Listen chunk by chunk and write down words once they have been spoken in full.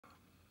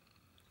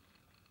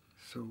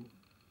So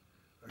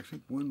I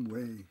think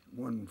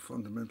one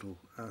fundamental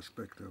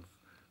aspect of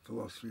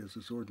philosophy as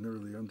it's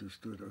ordinarily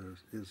understood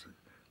is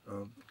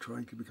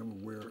trying to become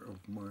aware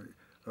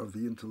of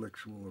the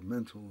intellectual or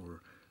mental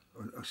or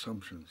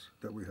assumptions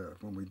that we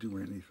have when we do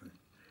anything.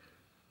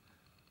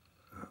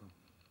 Uh,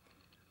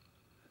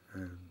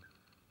 and,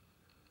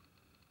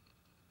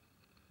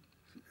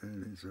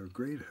 and it's a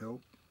great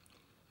help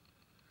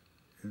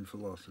in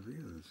philosophy.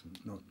 It's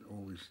not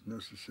always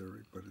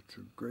necessary, but it's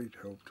a great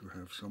help to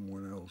have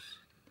someone else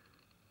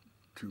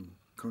to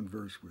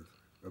converse with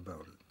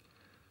about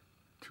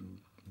it, to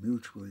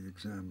mutually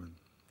examine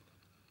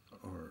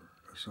our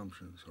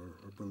assumptions,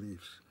 our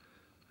beliefs,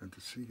 and to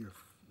see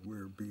if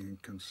we're being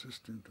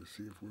consistent, to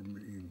see if we're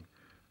being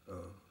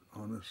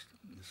honest,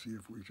 to see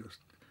if we just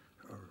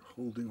are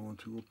holding on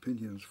to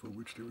opinions for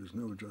which there is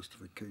no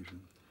justification,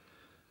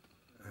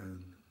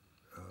 and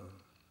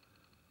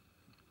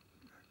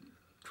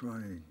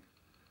trying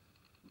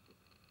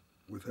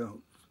without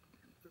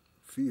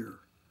fear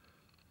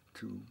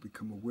to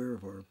become aware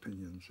of our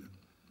opinions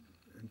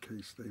in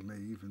case they may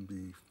even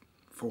be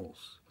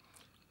false,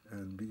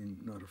 and being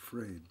not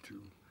afraid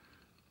to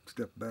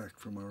step back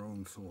from our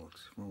own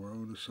thoughts, from our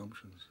own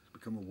assumptions,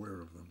 become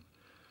aware of them.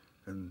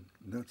 And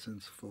in that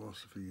sense,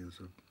 philosophy is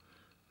a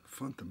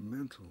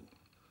fundamental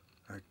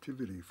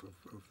activity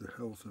of the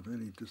health of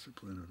any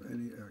discipline, of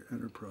any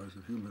enterprise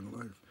of human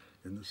life,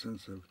 in the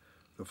sense of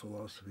the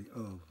philosophy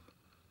of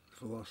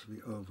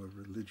a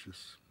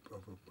religious,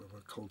 of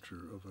a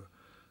culture,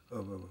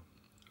 of a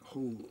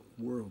whole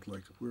world,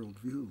 like a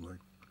worldview, like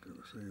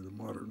say the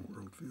modern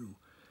worldview,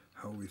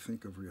 how we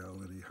think of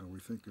reality, how we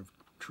think of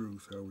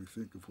truth, how we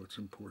think of what's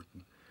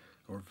important,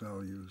 our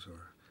values,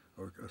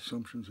 our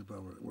assumptions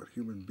about what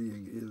human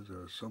being is,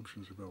 our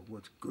assumptions about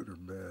what's good or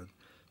bad.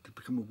 To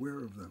become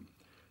aware of them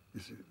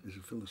is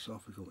a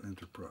philosophical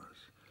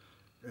enterprise.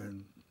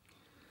 And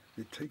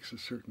it takes a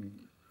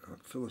certain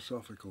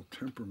philosophical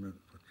temperament,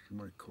 what you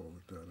might call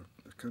it that,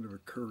 a kind of a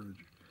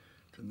courage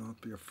to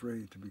not be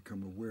afraid to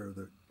become aware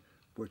that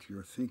what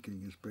you're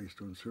thinking is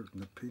based on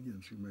certain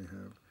opinions you may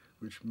have,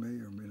 which may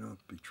or may not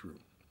be true.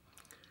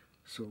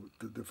 So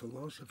the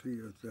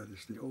philosophy that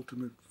is the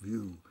ultimate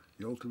view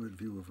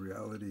of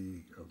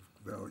reality, of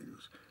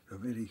values,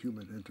 of any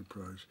human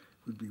enterprise,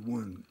 would be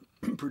one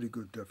pretty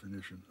good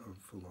definition of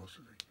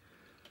philosophy.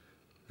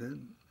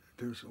 Then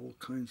there's all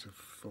kinds of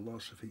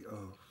philosophy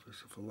of.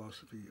 There's a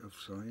philosophy of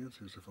science,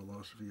 there's a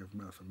philosophy of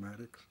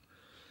mathematics,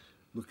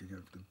 looking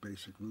at the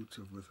basic roots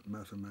of with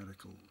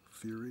mathematical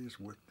theories.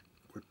 What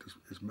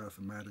is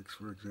mathematics,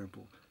 for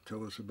example,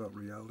 tell us about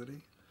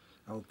reality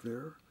out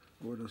there?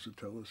 Or does it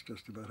tell us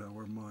just about how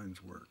our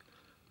minds work?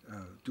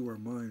 Do our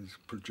minds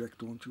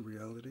project onto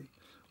reality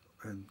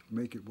and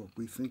make it what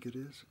we think it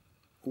is?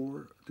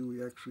 Or are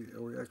we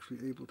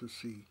actually able to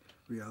see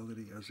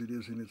reality as it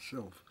is in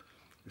itself?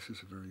 This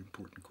is a very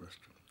important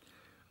question.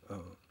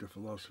 The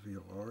philosophy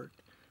of art,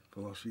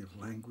 philosophy of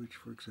language,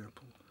 for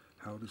example.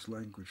 How does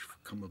language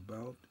come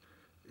about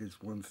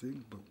is one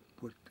thing, but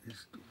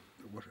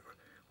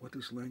what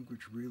does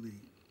language really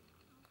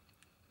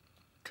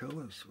tell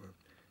us?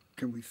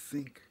 Can we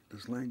think?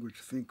 Does language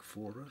think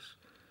for us?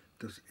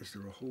 Is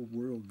there a whole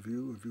world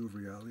view, a view of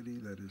reality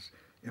that is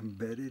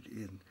embedded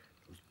in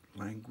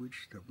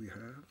language that we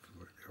have,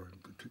 or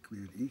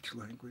particularly in each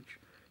language?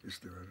 Is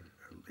there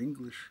an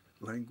English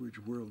language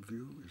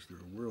worldview? Is there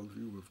a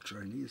worldview of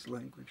Chinese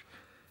language?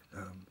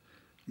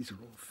 These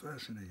are all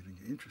fascinating,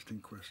 interesting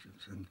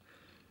questions, and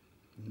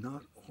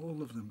not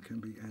all of them can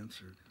be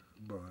answered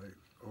by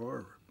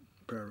our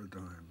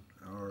paradigm,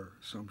 our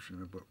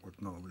assumption about what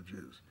knowledge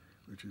is,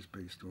 which is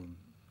based on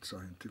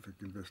scientific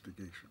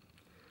investigation.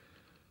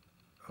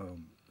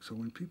 So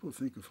when people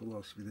think of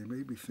philosophy, they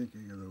may be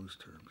thinking of those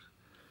terms.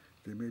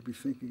 They may be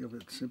thinking of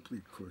it simply,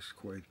 of course,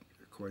 quite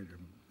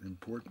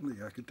importantly,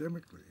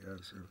 academically,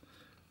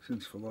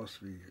 since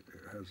philosophy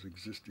has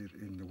existed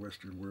in the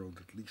Western world,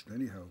 at least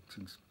anyhow,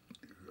 since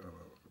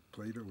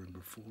Plato and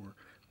before,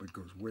 but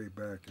goes way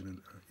back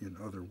in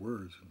other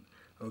words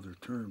and other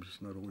terms.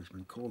 It's not always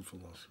been called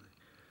philosophy.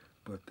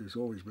 But there's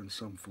always been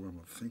some form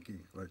of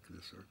thinking like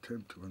this, or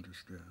attempt to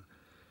understand.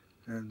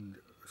 And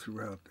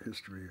throughout the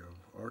history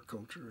of our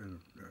culture and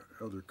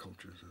other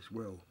cultures as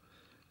well,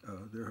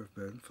 there have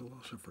been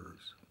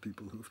philosophers,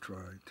 people who've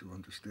tried to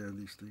understand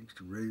these things,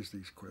 to raise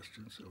these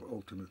questions of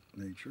ultimate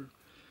nature.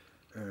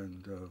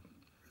 And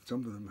some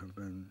of them have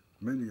been,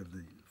 many of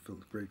the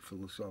great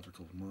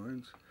philosophical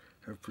minds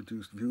have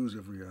produced views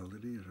of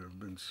reality that have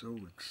been so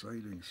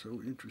exciting,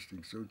 so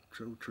interesting, so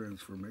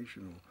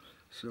transformational,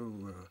 so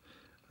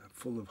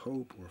full of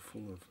hope, or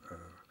full of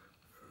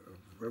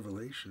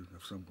revolution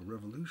of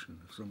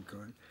some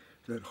kind,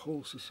 that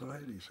whole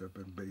societies have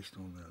been based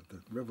on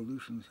that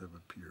revolutions have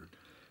appeared,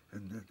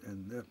 and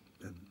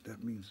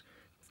that means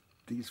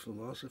these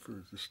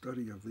philosophers, the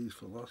study of these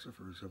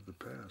philosophers of the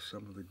past,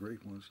 some of the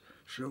great ones,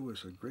 show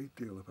us a great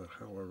deal about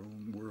how our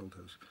own world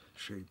has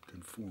shaped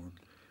and formed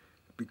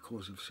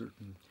because of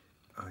certain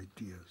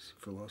ideas,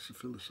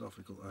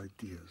 philosophical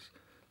ideas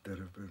that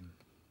have been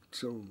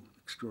so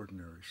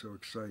extraordinary, so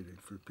exciting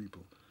for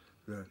people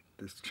that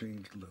this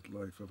changed the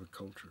life of a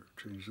culture,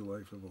 changed the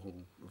life of the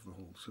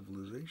whole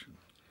civilization.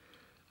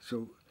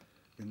 So,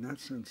 in that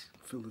sense,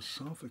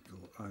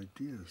 philosophical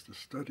ideas, the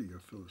study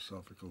of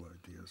philosophical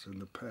ideas in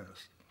the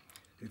past,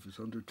 if it's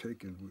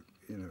undertaken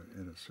in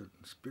a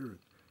certain spirit,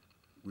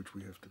 which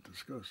we have to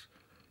discuss,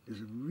 is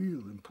a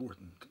real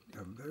important,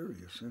 a very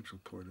essential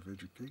part of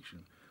education.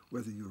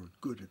 Whether you're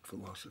good at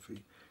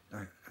philosophy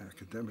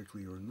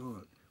academically or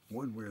not,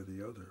 one way or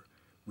the other,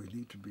 we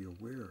need to be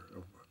aware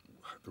of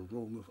the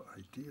role of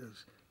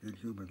ideas in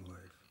human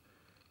life.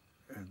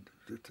 And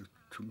it's a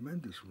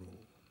tremendous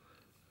role.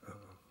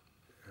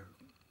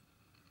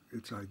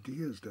 It's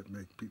ideas that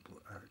make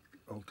people act,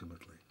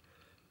 ultimately.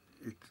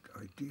 It's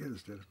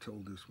ideas that have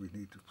told us we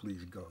need to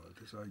please God.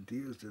 It's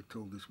ideas that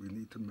told us we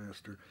need to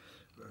master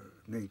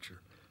nature,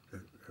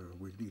 that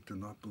we need to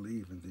not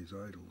believe in these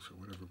idols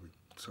or whatever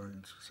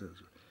science says.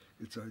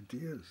 It's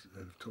ideas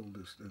that have told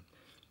us that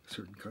a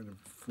certain kind of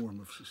form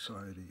of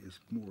society is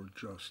more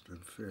just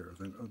and fair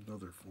than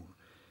another form.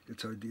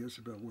 It's ideas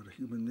about what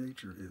human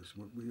nature is,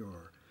 what we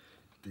are.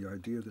 The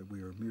idea that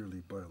we are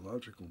merely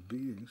biological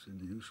beings, in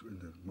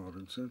the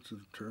modern sense of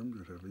the term,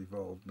 that have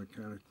evolved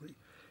mechanically,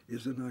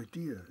 is an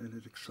idea, and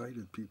it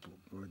excited people,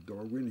 a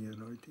Darwinian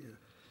idea.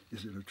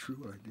 Is it a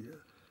true idea?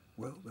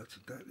 Well,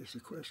 that is the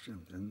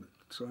question, and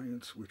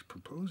science, which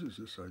proposes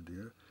this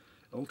idea,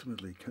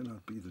 ultimately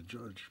cannot be the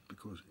judge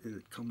because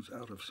it comes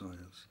out of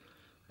science,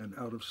 and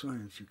out of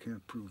science you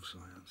can't prove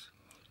science.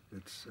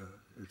 It's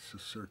a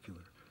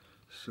circular.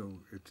 So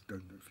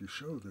if you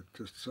show that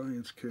just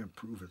science can't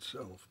prove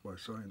itself by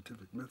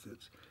scientific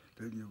methods,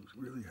 then you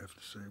really have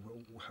to say,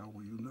 well, how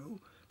will you know?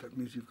 That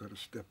means you've got to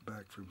step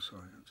back from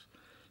science.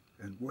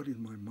 And what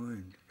in my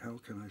mind, how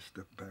can I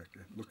step back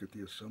and look at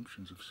the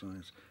assumptions of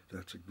science?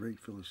 That's a great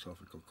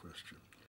philosophical question.